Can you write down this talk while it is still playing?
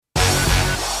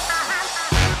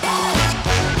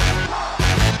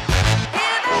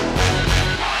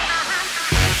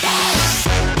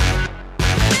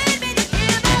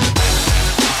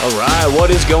What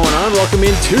is going on? Welcome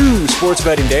into Sports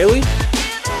Betting Daily.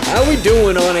 How we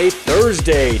doing on a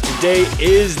Thursday? Today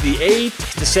is the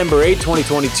 8th, December 8th,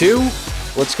 2022.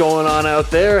 What's going on out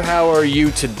there? How are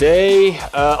you today?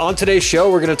 On today's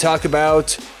show, we're going to talk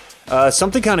about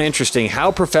something kind of interesting,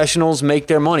 how professionals make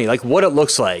their money, like what it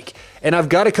looks like. And I've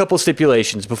got a couple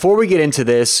stipulations. Before we get into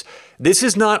this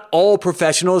is not all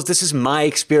professionals. This is my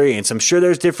experience. I'm sure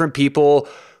there's different people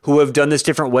who have done this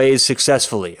different ways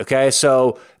successfully, okay?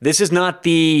 So this is not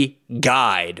the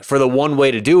guide for the one way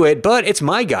to do it, but it's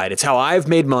my guide. It's how I've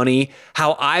made money,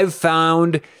 how I've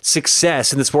found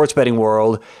success in the sports betting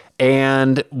world,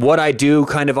 and what I do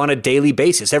kind of on a daily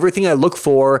basis, everything I look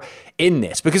for in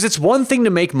this. Because it's one thing to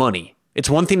make money. It's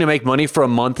one thing to make money for a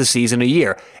month, a season, a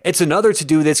year. It's another to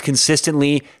do this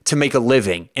consistently to make a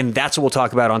living. And that's what we'll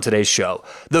talk about on today's show.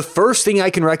 The first thing I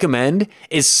can recommend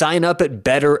is sign up at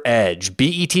Bettor Edge,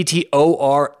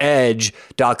 BETTOR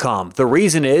Edge.com. The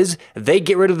reason is they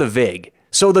get rid of the VIG.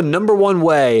 So the number one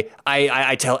way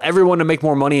I tell everyone to make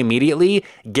more money immediately,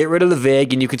 get rid of the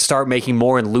VIG and you can start making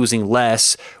more and losing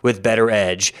less with Bettor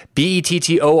Edge.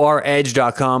 BETTOR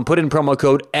Edge.com. Put in promo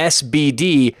code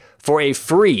SBD for a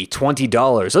free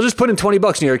 $20. I'll just put in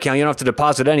 $20 in your account. You don't have to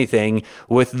deposit anything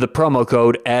with the promo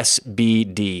code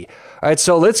SBD. All right,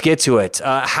 so let's get to it.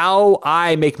 How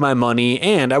I make my money,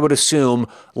 and I would assume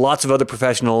lots of other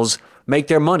professionals make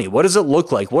their money. What does it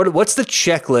look like? What's the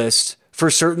checklist for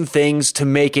certain things to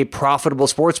make a profitable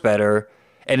sports bettor?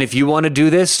 And if you want to do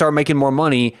this, start making more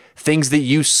money, things that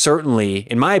you certainly,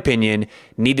 in my opinion,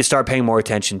 need to start paying more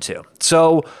attention to.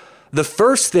 So the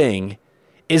first thing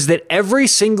is that every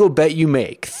single bet you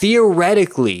make,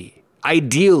 theoretically,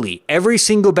 ideally, every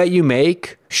single bet you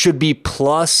make should be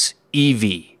plus EV.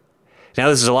 Now,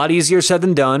 this is a lot easier said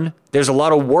than done. There's a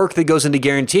lot of work that goes into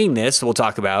guaranteeing this that we'll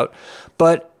talk about,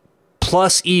 but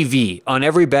plus EV on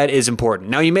every bet is important.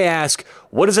 Now, you may ask,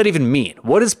 what does that even mean?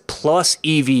 What does plus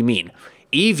EV mean?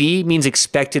 EV means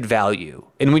expected value.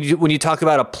 And when you talk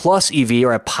about a plus EV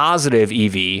or a positive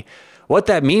EV, what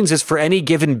that means is for any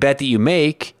given bet that you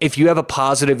make, if you have a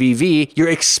positive EV, you're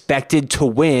expected to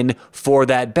win for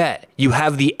that bet. You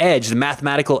have the edge, the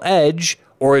mathematical edge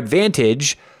or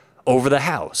advantage over the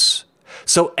house.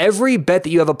 So every bet that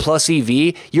you have a plus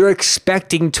EV, you're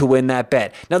expecting to win that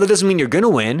bet. Now, that doesn't mean you're going to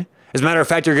win. As a matter of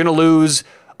fact, you're going to lose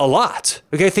a lot.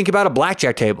 Okay, think about a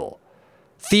blackjack table.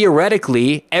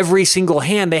 Theoretically, every single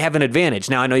hand, they have an advantage.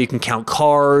 Now, I know you can count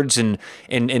cards and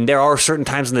there are certain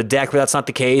times in the deck where that's not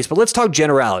the case, but let's talk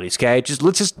generalities, okay?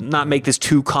 Let's just not make this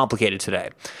too complicated today.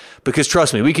 Because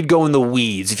trust me, we could go in the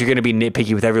weeds if you're going to be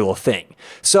nitpicky with every little thing.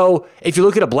 So if you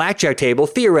look at a blackjack table,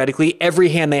 theoretically, every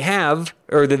hand they have,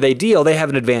 or that they deal, they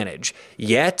have an advantage.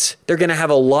 Yet, they're going to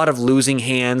have a lot of losing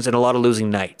hands and a lot of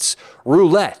losing nights.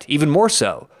 Roulette, even more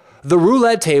so. The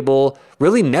roulette table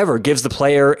really never gives the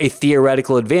player a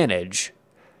theoretical advantage.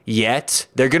 Yet,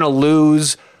 they're going to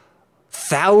lose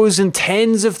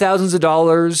tens of thousands of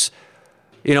dollars,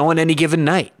 on any given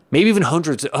night. Maybe even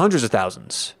hundreds of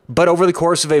thousands. But over the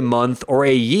course of a month or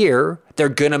a year, they're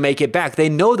going to make it back. They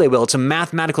know they will. It's a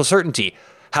mathematical certainty.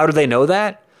 How do they know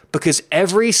that? Because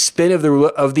every spin of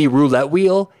the roulette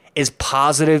wheel is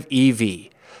positive EV.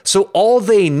 So all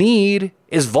they need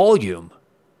is volume.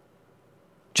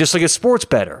 Just like a sports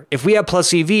bettor. If we have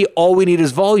plus EV, all we need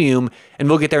is volume, and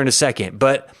we'll get there in a second.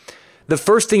 But the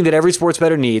first thing that every sports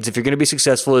bettor needs, if you're going to be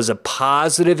successful, is a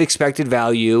positive expected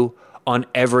value on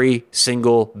every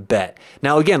single bet.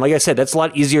 Now, again, like I said, that's a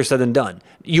lot easier said than done.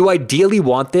 You ideally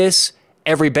want this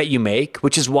every bet you make,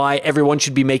 which is why everyone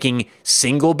should be making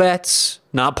single bets,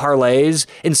 not parlays,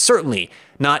 and certainly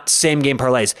not same game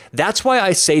parlays. That's why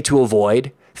I say to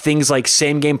avoid things like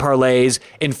same game parlays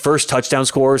and first touchdown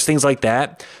scores, things like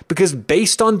that, because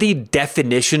based on the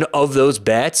definition of those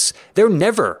bets, they're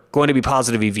never going to be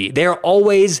positive EV. They're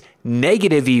always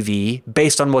negative EV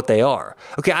based on what they are.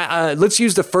 Okay, let's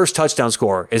use the first touchdown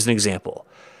score as an example.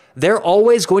 They're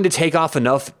always going to take off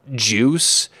enough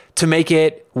juice to make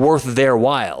it worth their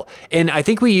while. And I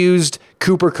think we used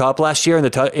Cooper Kupp last year in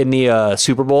the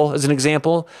Super Bowl as an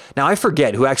example. Now, I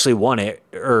forget who actually won it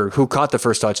or who caught the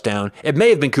first touchdown. It may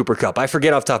have been Cooper Kupp. I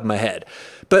forget off the top of my head.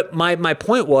 But my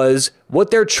point was,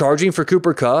 what they're charging for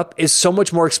Cooper Kupp is so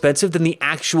much more expensive than the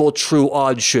actual true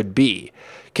odds should be.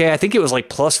 Okay, I think it was like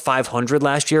plus 500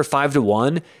 last year,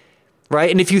 5-1. Right?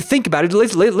 And if you think about it,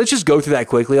 let's just go through that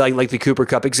quickly, like the Cooper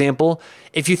Kupp example.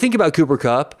 If you think about Cooper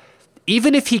Kupp,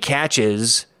 even if he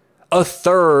catches a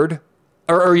third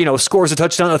or scores a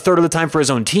touchdown a third of the time for his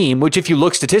own team, which if you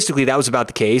look statistically, that was about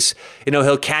the case.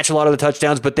 He'll catch a lot of the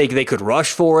touchdowns, but they could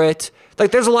rush for it.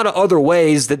 Like there's a lot of other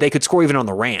ways that they could score even on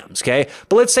the Rams, okay?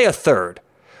 But let's say a third.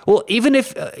 Well, even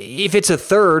if it's a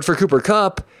third for Cooper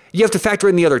Kupp, you have to factor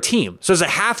in the other team. So there's a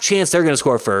half chance they're going to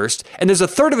score first, and there's a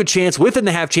third of a chance within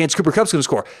the half chance Cooper Kupp's going to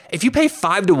score. If you pay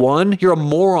 5-1, you're a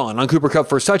moron on Cooper Kupp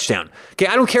first touchdown. Okay,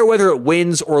 I don't care whether it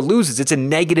wins or loses. It's a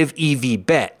negative EV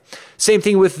bet. Same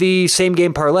thing with the same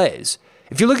game parlays.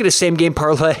 If you look at a same game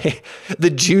parlay, the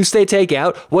juice they take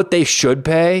out, what they should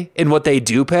pay and what they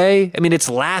do pay, I mean, it's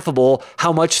laughable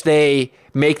how much they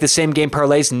make the same game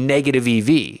parlays negative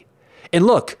EV. And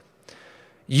look,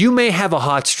 you may have a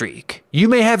hot streak. You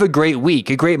may have a great week,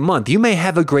 a great month. You may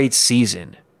have a great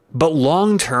season. But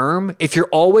long term, if you're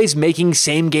always making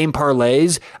same game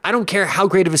parlays, I don't care how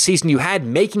great of a season you had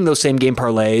making those same game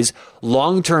parlays,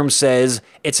 long term says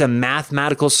it's a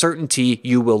mathematical certainty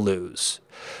you will lose.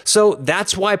 So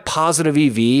that's why positive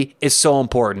EV is so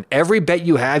important. Every bet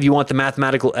you have, you want the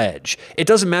mathematical edge. It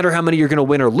doesn't matter how many you're going to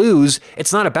win or lose.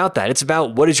 It's not about that. It's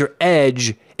about what is your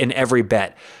edge in every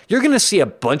bet. You're going to see a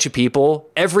bunch of people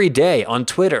every day on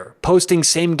Twitter posting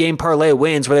same game parlay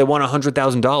wins where they won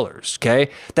 $100,000.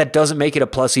 Okay. That doesn't make it a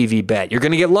plus EV bet. You're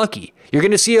going to get lucky. You're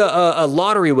going to see a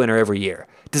lottery winner every year.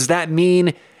 Does that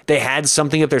mean they had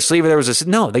something up their sleeve or there was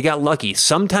no, they got lucky.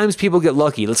 Sometimes people get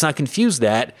lucky. Let's not confuse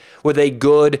that with a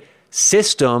good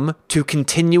system to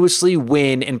continuously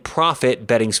win and profit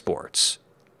betting sports.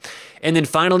 And then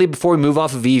finally, before we move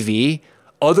off of EV,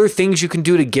 other things you can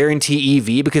do to guarantee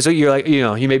EV, because you're like,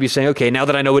 you may be saying, okay, now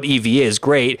that I know what EV is,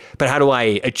 great, but how do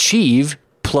I achieve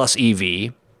plus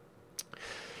EV?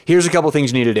 Here's a couple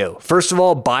things you need to do. First of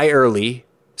all, buy early.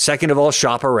 Second of all,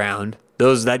 shop around.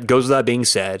 That goes without being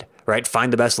said. Right?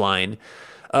 Find the best line.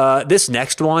 This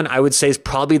next one, I would say, is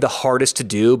probably the hardest to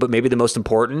do, but maybe the most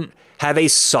important. Have a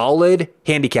solid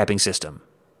handicapping system.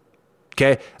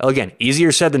 Okay? Again,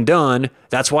 easier said than done.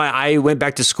 That's why I went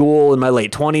back to school in my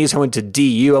late 20s. I went to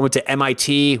DU. I went to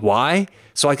MIT. Why?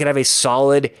 So I could have a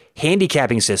solid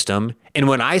handicapping system. And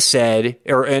when I said,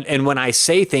 and when I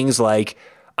say things like,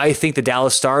 I think the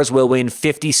Dallas Stars will win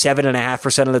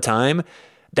 57.5% of the time,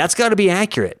 that's got to be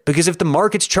accurate, because if the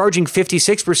market's charging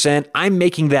 56%, I'm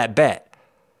making that bet.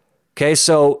 Okay,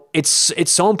 so it's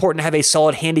so important to have a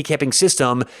solid handicapping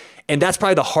system, and that's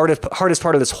probably the hardest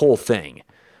part of this whole thing.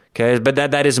 Okay, but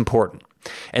that is important.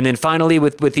 And then finally,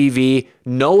 with EV,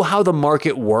 know how the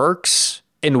market works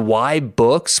and why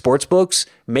sports books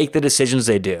make the decisions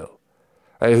they do.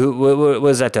 Right, what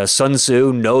was that? Sun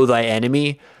Tzu, know thy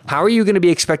enemy. How are you going to be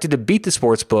expected to beat the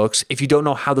sports books if you don't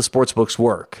know how the sports books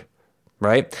work?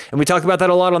 Right? And we talk about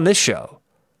that a lot on this show.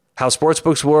 How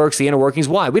sportsbooks works, the inner workings.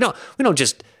 Why? We don't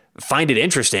just find it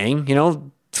interesting,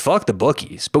 fuck the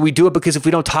bookies. But we do it because if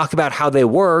we don't talk about how they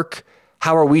work,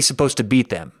 how are we supposed to beat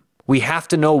them? We have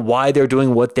to know why they're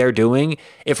doing what they're doing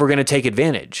if we're going to take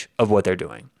advantage of what they're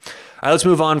doing. All right, let's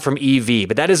move on from EV,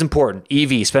 but that is important.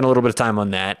 EV, spend a little bit of time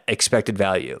on that, expected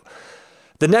value.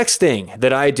 The next thing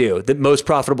that I do, that most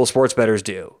profitable sports bettors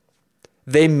do,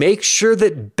 they make sure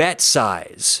that bet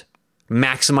size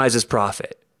maximizes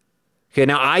profit. Okay,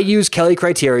 now I use Kelly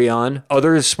Criterion.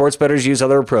 Other sports bettors use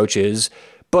other approaches,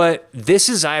 but this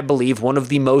is, I believe, one of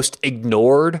the most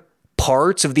ignored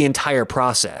parts of the entire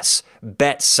process: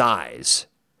 bet size.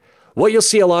 What you'll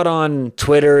see a lot on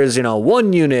Twitter is,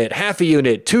 1 unit, half a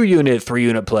unit, 2 unit, 3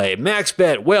 unit play, max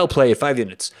bet, whale play, 5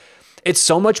 units. It's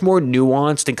so much more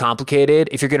nuanced and complicated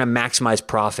if you're going to maximize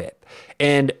profit.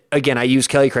 And again, I use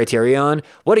Kelly Criterion.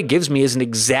 What it gives me is an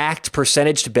exact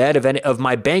percentage to bet of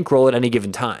my bankroll at any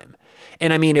given time.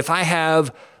 And I mean, if I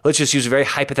have, let's just use a very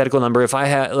hypothetical number. If I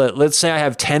have, let's say I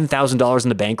have $10,000 in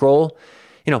the bankroll,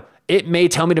 it may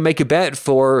tell me to make a bet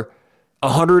for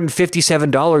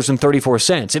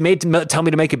 $157.34. It may tell me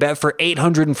to make a bet for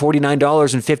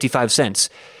 $849.55.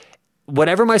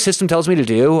 Whatever my system tells me to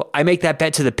do, I make that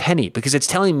bet to the penny, because it's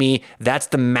telling me that's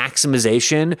the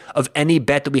maximization of any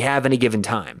bet that we have any given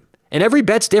time. And every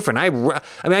bet's different.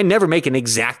 I never make an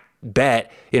exact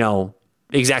bet,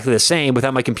 exactly the same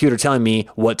without my computer telling me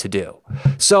what to do.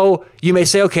 So you may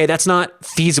say, okay, that's not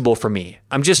feasible for me.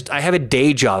 I have a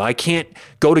day job. I can't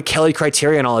go to Kelly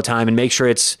Criterion all the time and make sure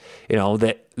it's,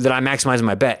 that I'm maximizing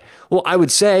my bet. Well, I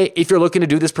would say if you're looking to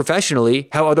do this professionally,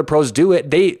 how other pros do it,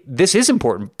 this is an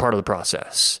important part of the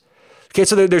process. Okay,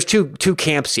 so there's two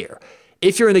camps here.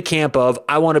 If you're in the camp of,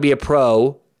 I want to be a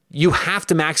pro, you have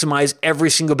to maximize every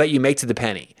single bet you make to the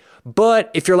penny.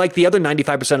 But if you're like the other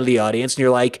 95% of the audience and you're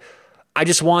like, I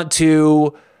just want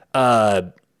to,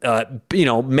 make a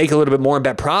little bit more and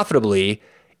bet profitably,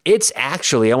 it's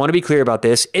actually, I want to be clear about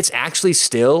this, it's actually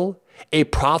still a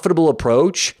profitable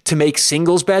approach to make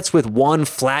singles bets with one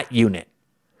flat unit.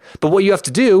 But what you have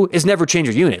to do is never change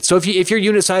your unit. So if your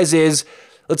unit size is,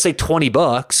 let's say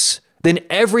 $20, then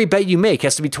every bet you make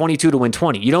has to be 22 to win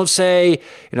 20. You don't say,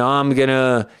 I'm going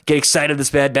to get excited this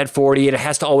bet 40. It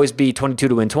has to always be 22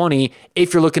 to win 20.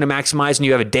 If you're looking to maximize and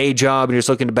you have a day job and you're just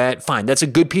looking to bet, fine. That's a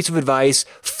good piece of advice.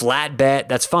 Flat bet,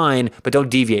 that's fine, but don't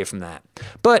deviate from that.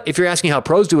 But if you're asking how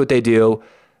pros do what they do,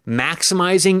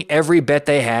 maximizing every bet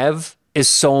they have is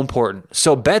so important.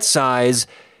 So bet size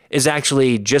is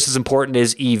actually just as important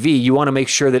as EV. You want to make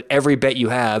sure that every bet you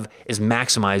have is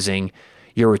maximizing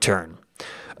your return.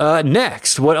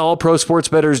 Next, what all pro sports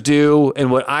bettors do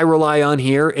and what I rely on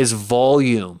here is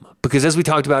volume. Because as we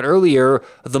talked about earlier,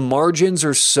 the margins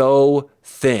are so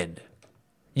thin.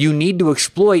 You need to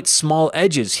exploit small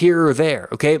edges here or there,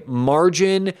 okay?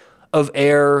 Margin of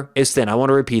error is thin. I want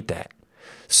to repeat that.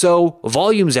 So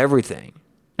volume's everything.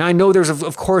 Now, I know there's,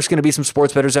 of course, going to be some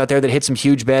sports bettors out there that hit some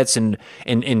huge bets and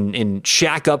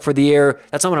shack up for the year.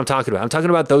 That's not what I'm talking about. I'm talking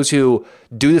about those who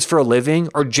do this for a living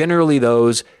or generally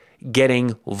those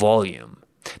getting volume.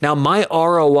 Now, my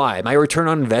ROI, my return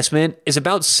on investment, is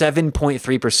about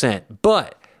 7.3%,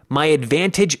 but my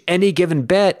advantage any given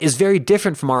bet is very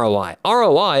different from ROI.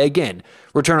 ROI, again,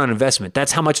 return on investment.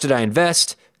 That's how much did I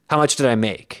invest? How much did I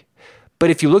make? But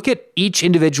if you look at each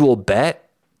individual bet,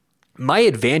 my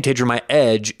advantage or my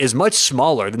edge is much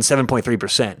smaller than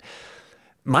 7.3%.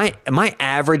 My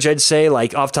average, I'd say,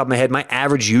 like off the top of my head, my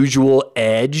average usual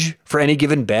edge for any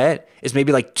given bet is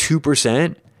maybe like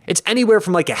 2%. It's anywhere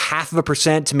from like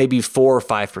 0.5% to maybe 4 or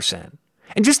 5%.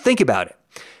 And just think about it.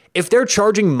 If they're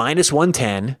charging minus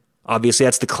 110, obviously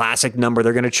that's the classic number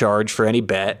they're going to charge for any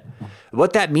bet.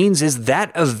 What that means is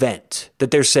that event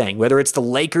that they're saying, whether it's the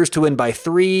Lakers to win by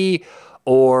 3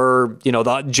 or,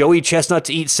 the Joey Chestnut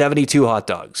to eat 72 hot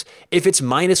dogs. If it's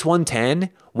minus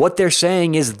 110, what they're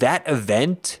saying is that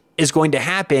event is going to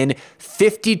happen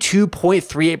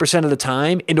 52.38% of the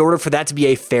time in order for that to be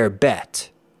a fair bet.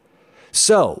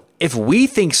 So if we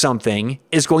think something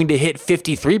is going to hit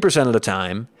 53% of the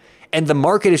time and the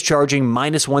market is charging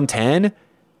minus 110,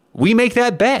 we make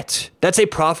that bet. That's a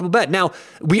profitable bet. Now,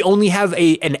 we only have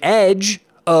an edge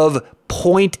of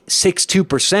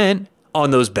 0.62%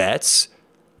 on those bets,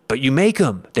 but you make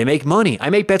them. They make money. I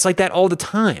make bets like that all the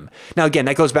time. Now, again,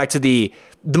 that goes back to the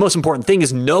most important thing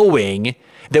is knowing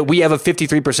that we have a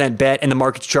 53% bet and the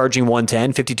market's charging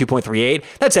 110, 52.38.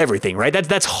 That's everything, right?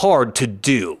 That's hard to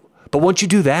do. But once you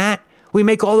do that, we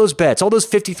make all those bets, all those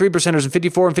 53%ers and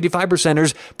 54 and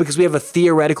 55%ers because we have a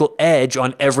theoretical edge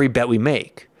on every bet we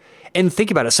make. And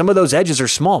think about it. Some of those edges are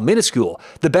small, minuscule.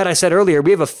 The bet I said earlier,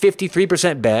 we have a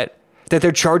 53% bet that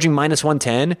they're charging minus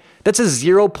 110. That's a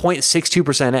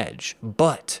 0.62% edge.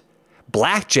 But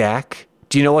blackjack,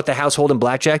 do you know what the household in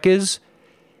blackjack is?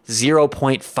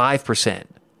 0.5%.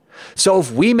 So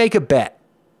if we make a bet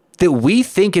that we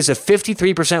think is a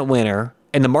 53% winner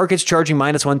and the market's charging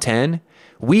minus 110,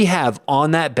 we have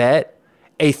on that bet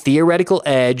a theoretical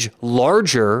edge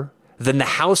larger than the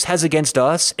house has against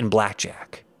us in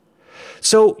blackjack.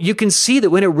 So you can see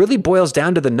that when it really boils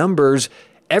down to the numbers,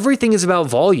 everything is about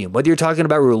volume, whether you're talking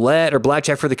about roulette or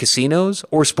blackjack for the casinos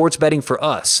or sports betting for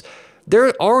us.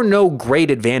 There are no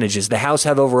great advantages the house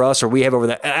have over us or we have over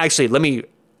that. Actually, let me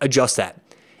adjust that.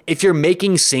 If you're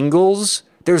making singles,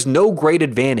 there's no great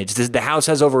advantage the house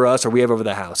has over us or we have over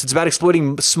the house. It's about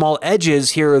exploiting small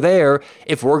edges here or there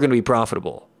if we're going to be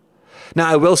profitable. Now,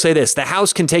 I will say this. The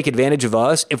house can take advantage of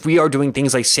us if we are doing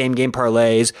things like same-game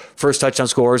parlays, first touchdown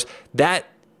scores. That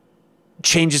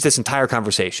changes this entire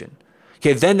conversation.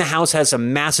 Okay, then the house has a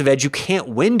massive edge. You can't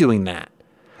win doing that.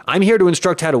 I'm here to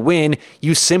instruct how to win.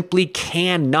 You simply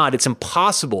cannot. It's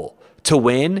impossible to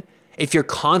win if you're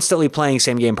constantly playing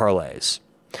same-game parlays.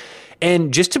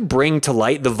 And just to bring to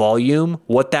light the volume,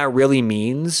 what that really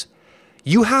means,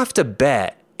 you have to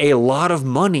bet a lot of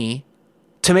money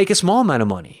to make a small amount of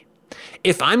money.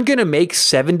 If I'm going to make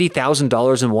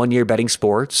 $70,000 in 1 year betting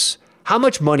sports, how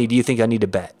much money do you think I need to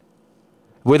bet?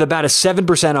 With about a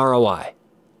 7% ROI.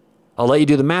 I'll let you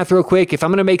do the math real quick. If I'm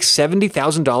going to make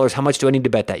 $70,000, how much do I need to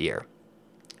bet that year?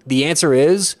 The answer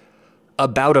is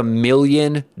about $1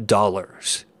 million.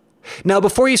 Now,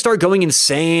 before you start going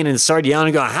insane and start yelling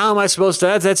and going, how am I supposed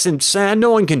to? That's insane. No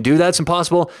one can do that. It's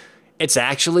impossible. It's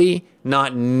actually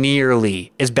not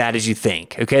nearly as bad as you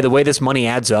think. Okay, the way this money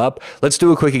adds up. Let's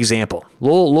do a quick example.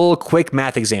 Little quick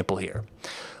math example here.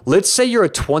 Let's say you're a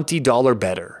 $20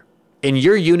 bettor and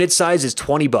your unit size is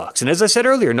 $20. And as I said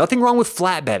earlier, nothing wrong with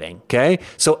flat betting. Okay,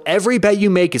 so every bet you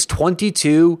make is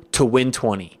 22 to win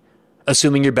 20,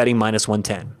 assuming you're betting minus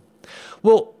 110.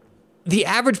 Well, the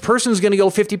average person is going to go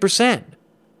 50%.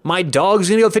 My dog's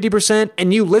going to go 50%,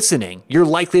 and you listening, you're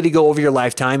likely to go over your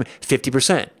lifetime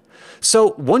 50%.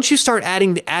 So once you start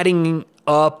adding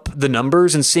up the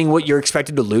numbers and seeing what you're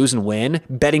expected to lose and win,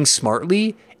 betting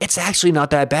smartly, it's actually not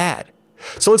that bad.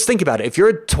 So let's think about it. If you're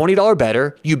a $20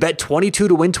 bettor, you bet 22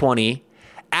 to win 20.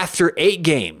 After 8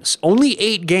 games, only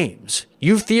 8 games,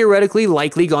 you've theoretically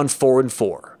likely gone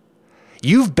 4-4.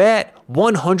 You've bet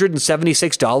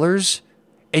 $176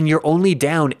 and you're only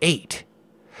down 8.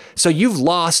 So you've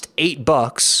lost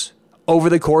 $8 over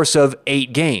the course of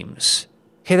 8 games.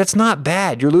 Okay, that's not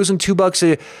bad. You're losing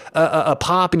 $2 a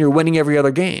pop and you're winning every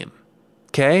other game.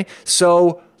 Okay,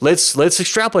 so let's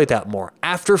extrapolate that more.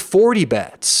 After 40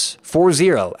 bets,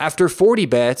 4-0, after 40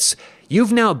 bets,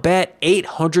 you've now bet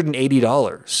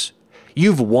 $880.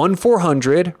 You've won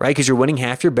 400, right? Because you're winning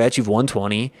half your bets. You've won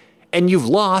 20, and you've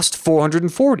lost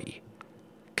 440.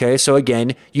 Okay, so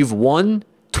again, you've won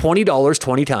 $20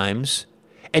 20 times,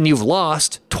 and you've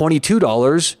lost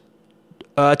 $22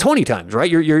 20 times, right?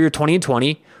 You're 20 and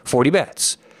 20, 40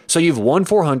 bets. So you've won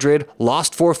 400,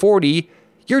 lost 440,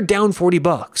 you're down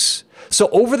 $40. So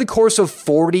over the course of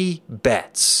 40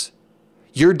 bets,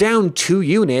 you're down 2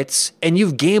 units and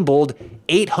you've gambled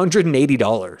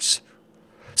 $880.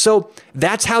 So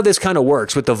that's how this kind of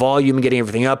works with the volume and getting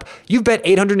everything up. You've bet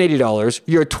 $880,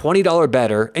 you're a $20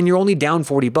 bettor, and you're only down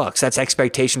 $40. That's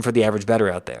expectation for the average bettor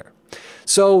out there.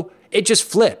 So it just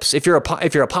flips. If you're a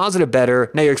positive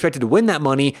bettor, now you're expected to win that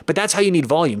money, but that's how you need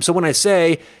volume. So when I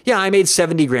say, yeah, I made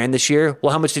 70 grand this year,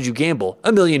 well, how much did you gamble?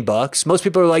 $1 million. Most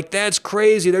people are like, that's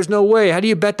crazy. There's no way. How do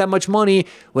you bet that much money?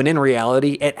 When in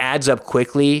reality, it adds up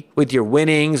quickly with your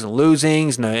winnings and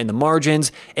losings and the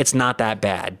margins. It's not that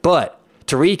bad. But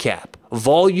to recap,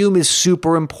 volume is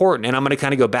super important, and I'm going to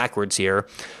kind of go backwards here,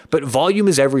 but volume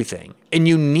is everything, and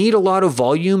you need a lot of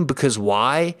volume because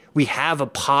why? We have a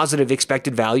positive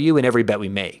expected value in every bet we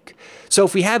make. So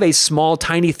if we have a small,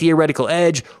 tiny theoretical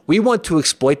edge, we want to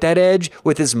exploit that edge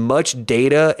with as much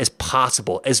data as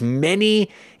possible, as many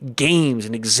games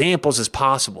and examples as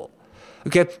possible.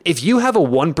 Okay, if you have a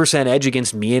 1% edge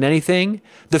against me in anything,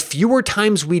 the fewer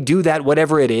times we do that,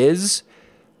 whatever it is,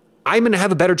 I'm going to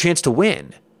have a better chance to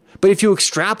win. But if you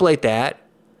extrapolate that,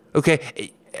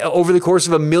 okay, over the course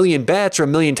of 1 million bets or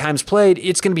 1 million times played,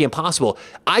 it's going to be impossible.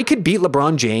 I could beat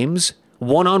LeBron James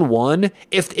one-on-one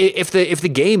if the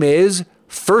game is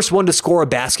first one to score a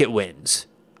basket wins.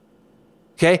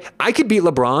 Okay, I could beat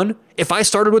LeBron if I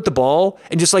started with the ball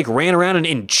and just like ran around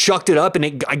and chucked it up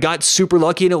and I got super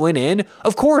lucky and it went in.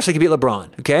 Of course I could beat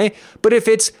LeBron, okay? But if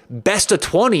it's best of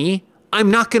 20,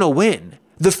 I'm not going to win.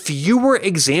 The fewer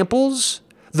examples,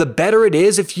 the better it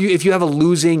is if you have a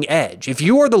losing edge. If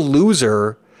you are the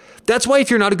loser, that's why if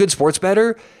you're not a good sports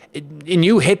bettor and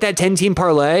you hit that 10-team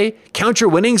parlay, count your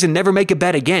winnings and never make a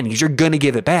bet again because you're going to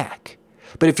give it back.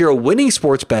 But if you're a winning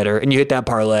sports bettor and you hit that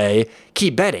parlay,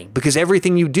 keep betting because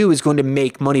everything you do is going to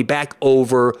make money back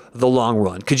over the long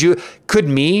run. Could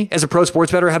me as a pro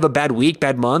sports bettor have a bad week,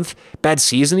 bad month, bad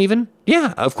season even?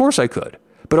 Yeah, of course I could.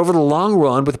 But over the long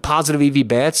run, with positive EV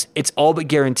bets, it's all but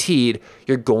guaranteed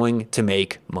you're going to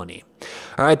make money.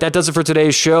 All right, that does it for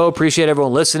today's show. Appreciate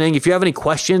everyone listening. If you have any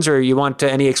questions or you want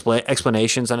any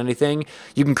explanations on anything,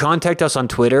 you can contact us on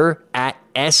Twitter at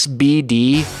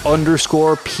SBD_POD,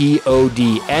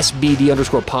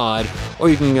 SBD_pod, or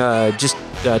you can just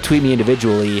tweet me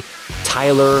individually,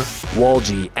 Tyler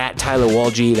Walje, at Tyler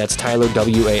Walje. That's Tyler,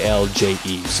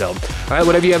 Walje. So, all right,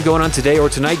 whatever you have going on today or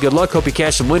tonight, good luck. Hope you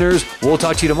cash some winners. We'll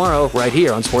talk to you tomorrow right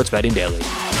here on Sports Betting Daily.